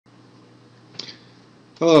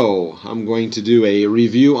Hello, I'm going to do a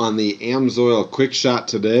review on the Amsoil Quickshot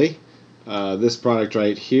today. This product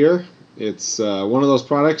right here, it's one of those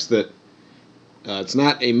products that it's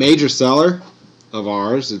not a major seller of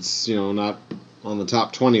ours. It's not on the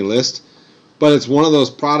top 20 list, but it's one of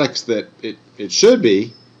those products that it should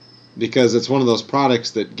be, because it's one of those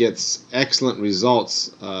products that gets excellent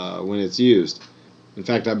results when it's used. In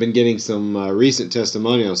fact, I've been getting some recent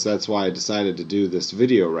testimonials, so that's why I decided to do this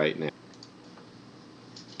video right now.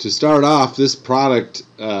 To start off, this product,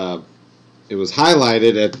 it was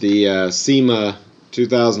highlighted at the SEMA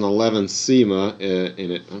 2011 SEMA in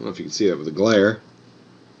it. I don't know if you can see that with the glare.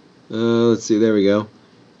 Let's see, there we go.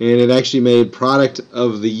 And it actually made Product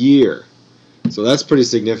of the Year. So that's pretty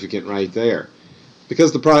significant right there,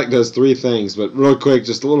 because the product does three things. But real quick,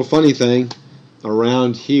 just a little funny thing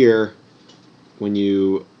around here, when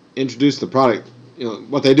you introduce the product,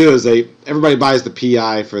 what they do is everybody buys the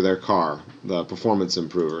PI for their car, the performance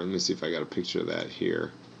improver. Let me see if I got a picture of that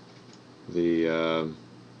here. Here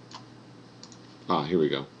we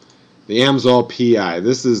go. The Amsoil PI.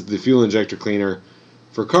 This is the fuel injector cleaner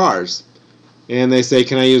for cars. And they say,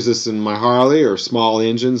 can I use this in my Harley or small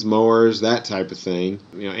engines, mowers, that type of thing?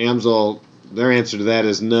 Amsoil, their answer to that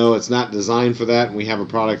is no, it's not designed for that, and we have a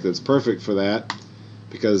product that's perfect for that,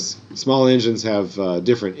 because small engines have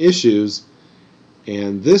different issues,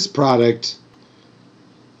 and this product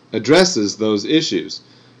addresses those issues.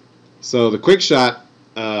 So the Quickshot,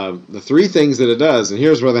 the three things that it does, and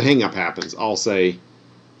here's where the hang-up happens, I'll say,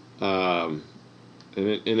 and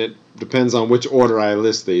it depends on which order I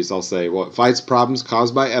list these. I'll say, well, it fights problems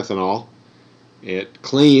caused by ethanol. It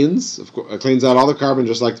cleans, of course, it cleans out all the carbon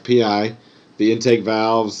just like the PI, the intake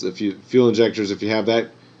valves, fuel injectors, if you have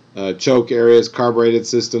that, choke areas, carbureted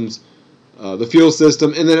systems, the fuel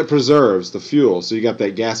system, and then it preserves the fuel. So you got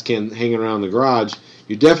that gas can hanging around the garage.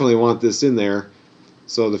 You definitely want this in there,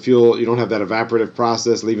 so the fuel, you don't have that evaporative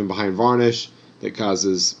process leaving behind varnish that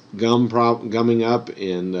causes gumming up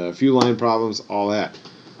and fuel line problems, all that.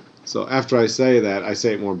 So after I say that, I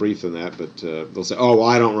say it more brief than that, but they'll say, oh, well,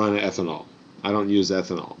 I don't run ethanol. I don't use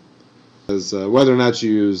ethanol. Because whether or not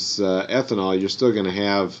you use ethanol, you're still going to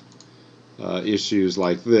have issues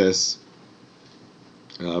like this.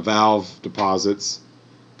 Valve deposits,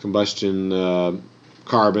 combustion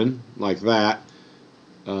carbon, like that.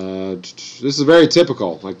 This is very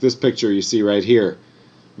typical, like this picture you see right here.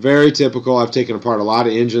 Very typical. I've taken apart a lot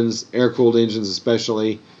of engines, air-cooled engines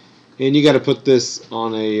especially, and you got to put this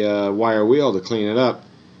on a wire wheel to clean it up.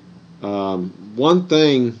 One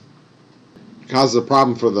thing causes a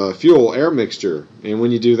problem for the fuel air mixture, and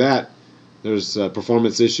when you do that, there's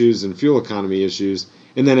performance issues and fuel economy issues,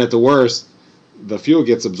 and then at the worst, the fuel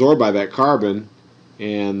gets absorbed by that carbon,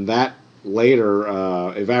 and that later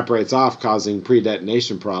evaporates off, causing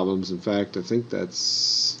pre-detonation problems. In fact, I think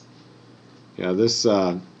that's, yeah, this,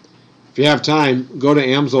 if you have time, go to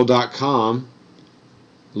Amsoil.com,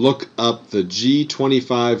 look up the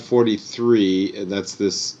G2543, and that's an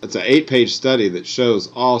 8-page study that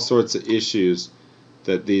shows all sorts of issues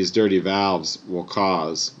that these dirty valves will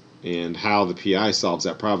cause and how the PI solves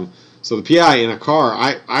that problem. So the PI in a car,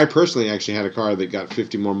 I personally actually had a car that got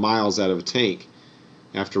 50 more miles out of a tank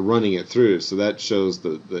after running it through. So that shows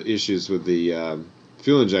the issues with the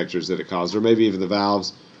fuel injectors that it caused, or maybe even the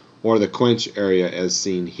valves or the quench area as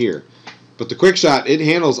seen here. But the Quickshot, it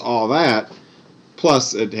handles all that,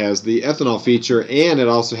 plus it has the ethanol feature, and it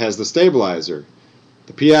also has the stabilizer.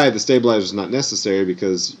 The PI, the stabilizer is not necessary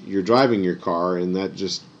because you're driving your car, and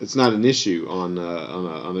it's not an issue on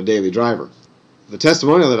a daily driver. The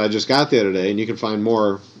testimonial that I just got the other day, and you can find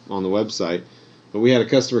more on the website, but we had a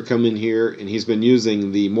customer come in here, and he's been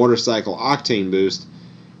using the motorcycle octane boost,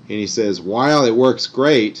 and he says, while it works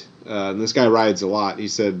great, and this guy rides a lot, he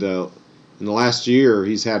said in the last year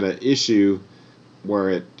he's had an issue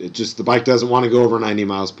where the bike doesn't want to go over 90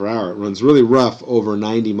 miles per hour. It runs really rough over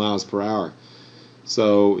 90 miles per hour.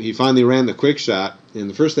 So he finally ran the Quickshot, and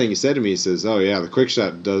the first thing he said to me, he says, oh yeah, the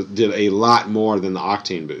Quickshot did a lot more than the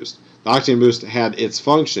octane boost. The octane boost had its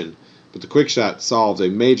function, but the Quickshot solved a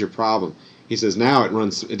major problem. He says now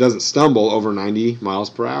it doesn't stumble over 90 miles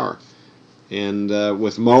per hour. And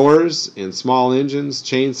with mowers and small engines,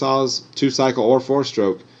 chainsaws, 2-cycle or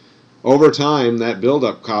 4-stroke, over time that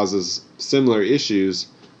buildup causes similar issues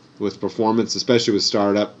with performance, especially with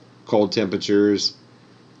startup, cold temperatures,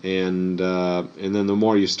 and then the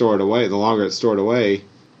more you store it away, the longer it's stored away,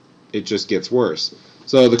 it just gets worse.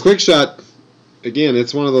 So the Quickshot, again,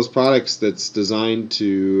 it's one of those products that's designed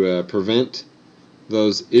to prevent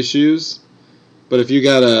those issues. But if you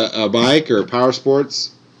got a bike or a power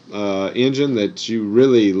sports engine that you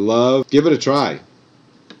really love, give it a try.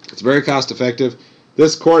 It's very cost effective.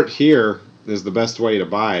 This quart here is the best way to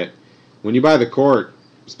buy it. When you buy the quart,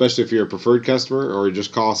 especially if you're a preferred customer or you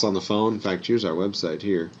just call us on the phone. In fact, here's our website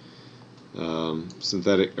here,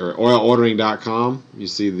 synthetic or oilordering.com. You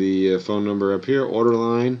see the phone number up here, order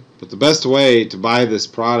line. But the best way to buy this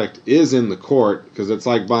product is in the quart, because it's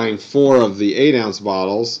like buying 4 of the 8-ounce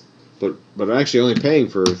bottles, but actually only paying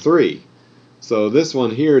for 3. So this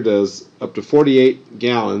one here does up to 48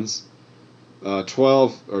 gallons,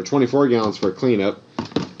 12 or 24 gallons for a cleanup.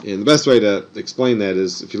 And the best way to explain that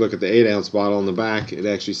is if you look at the 8-ounce bottle on the back, it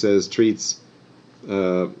actually says treats,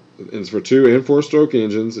 and it's for 2 and 4-stroke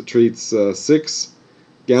engines. It treats 6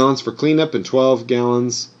 gallons for cleanup and 12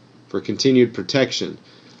 gallons for continued protection.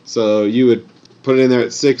 So you would put it in there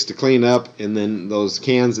at 6 to clean up, and then those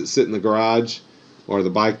cans that sit in the garage or the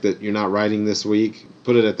bike that you're not riding this week,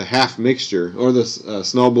 put it at the half mixture or the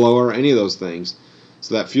snow blower, any of those things,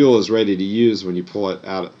 so that fuel is ready to use when you pull it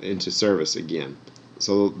out into service again.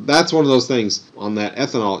 So that's one of those things on that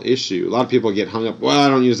ethanol issue. A lot of people get hung up, well, I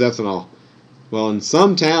don't use ethanol. Well, in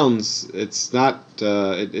some towns, it's not.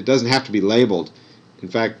 It doesn't have to be labeled. In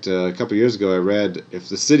fact, a couple of years ago, I read if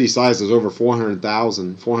the city size is over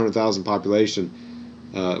 400,000 population,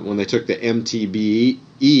 when they took the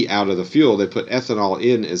MTBE out of the fuel, they put ethanol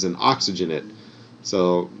in as an oxygenate.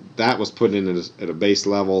 So that was put in at a base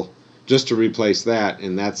level just to replace that,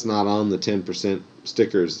 and that's not on the 10%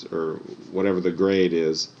 stickers or whatever the grade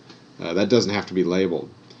is. That doesn't have to be labeled.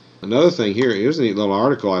 Another thing here, here's a neat little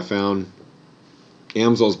article I found.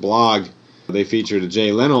 Amsoil's blog, they featured a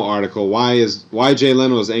Jay Leno article, why Jay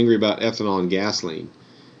Leno is angry about ethanol and gasoline.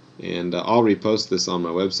 And I'll repost this on my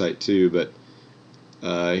website too, but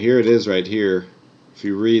here it is right here. If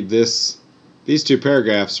you read these 2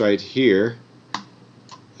 paragraphs right here,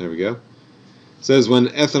 there we go. It says when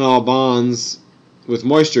ethanol bonds with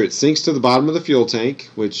moisture, it sinks to the bottom of the fuel tank,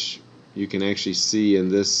 which you can actually see in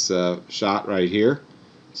this shot right here.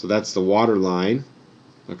 So that's the water line,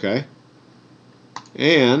 okay?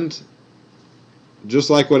 And just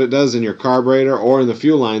like what it does in your carburetor or in the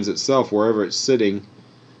fuel lines itself, wherever it's sitting,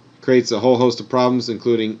 it creates a whole host of problems,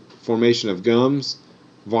 including formation of gums,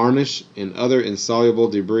 varnish, and other insoluble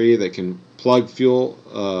debris that can plug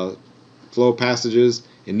fuel flow passages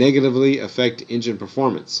and negatively affect engine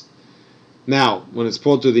performance. Now, when it's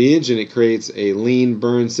pulled through the engine, it creates a lean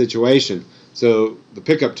burn situation. So the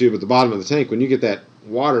pickup tube at the bottom of the tank, when you get that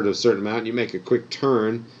water to a certain amount, you make a quick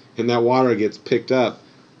turn, and that water gets picked up,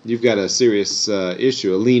 you've got a serious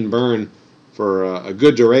issue, a lean burn for a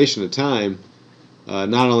good duration of time.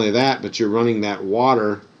 Not only that, but you're running that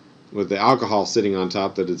water with the alcohol sitting on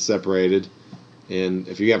top that it's separated. And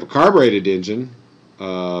if you have a carbureted engine,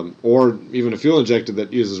 or even a fuel injector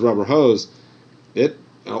that uses rubber hose,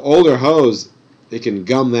 older hose, it can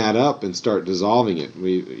gum that up and start dissolving it.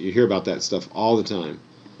 You hear about that stuff all the time.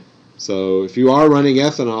 So if you are running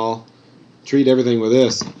ethanol, treat everything with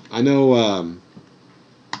this. I know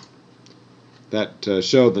that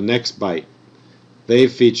show, The Next Bite,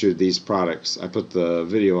 they've featured these products. I put the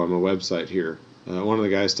video on my website here. One of the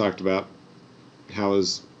guys talked about how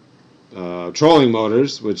his trolling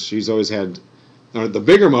motors, which he's always had, or the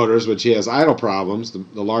bigger motors, which he has idle problems,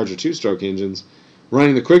 the larger 2-stroke engines,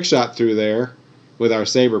 running the Quickshot through there with our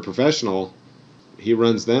Sabre Professional, he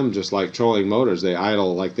runs them just like trolling motors. They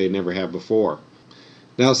idle like they never have before.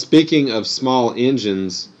 Now, speaking of small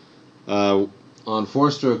engines, on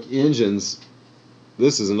 4-stroke engines,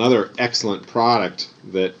 this is another excellent product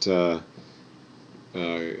that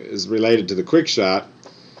is related to the Quickshot,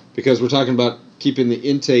 because we're talking about keeping the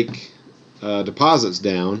intake deposits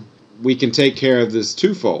down. We can take care of this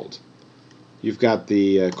twofold. You've got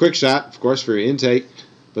the Quickshot, of course, for your intake,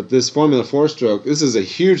 but this Formula 4-stroke, this is a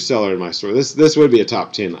huge seller in my store. This would be a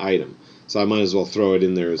top 10 item, so I might as well throw it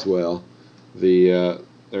in there as well. There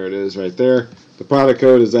it is right there. The product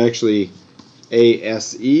code is actually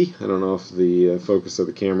ASE. I don't know if the focus of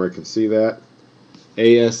the camera can see that.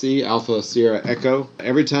 ASE, Alpha Sierra Echo.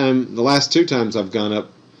 Every time, the last 2 times I've gone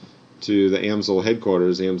up to the Amsoil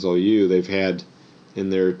headquarters, Amsoil U, they've had in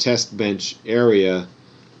their test bench area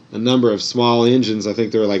a number of small engines. I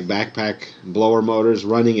think they're like backpack blower motors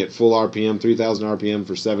running at full RPM, 3,000 RPM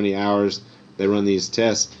for 70 hours. They run these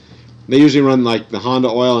tests. They usually run like the Honda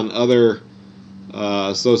oil and other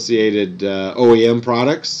associated OEM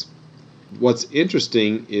products. What's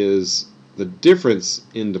interesting is the difference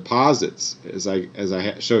in deposits, as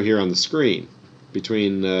I show here on the screen,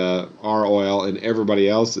 between our oil and everybody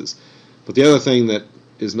else's. But the other thing that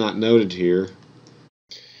is not noted here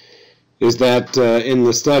is that in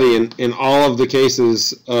the study, in all of the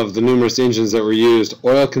cases of the numerous engines that were used,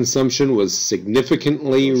 oil consumption was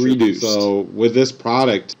significantly reduced. So with this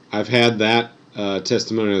product, I've had that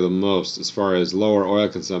testimonial the most as far as lower oil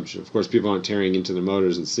consumption. Of course, people aren't tearing into their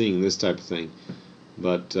motors and seeing this type of thing,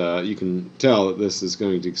 but you can tell that this is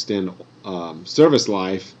going to extend service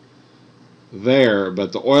life there,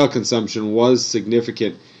 but the oil consumption was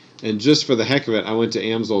significant. And just for the heck of it, I went to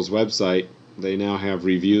Amsoil's website. They now have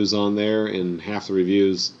reviews on there, and half the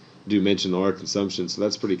reviews do mention the oil consumption, so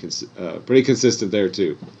that's pretty consistent there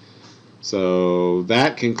too. So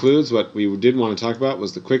that concludes what we did want to talk about,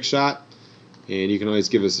 was the Quickshot. And you can always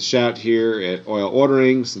give us a shout here at Oil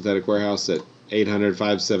Ordering, Synthetic Warehouse, at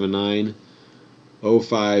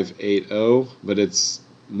 800-579-0580. But it's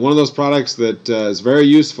one of those products that is very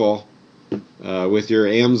useful with your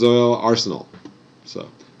Amsoil arsenal. So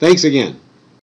thanks again.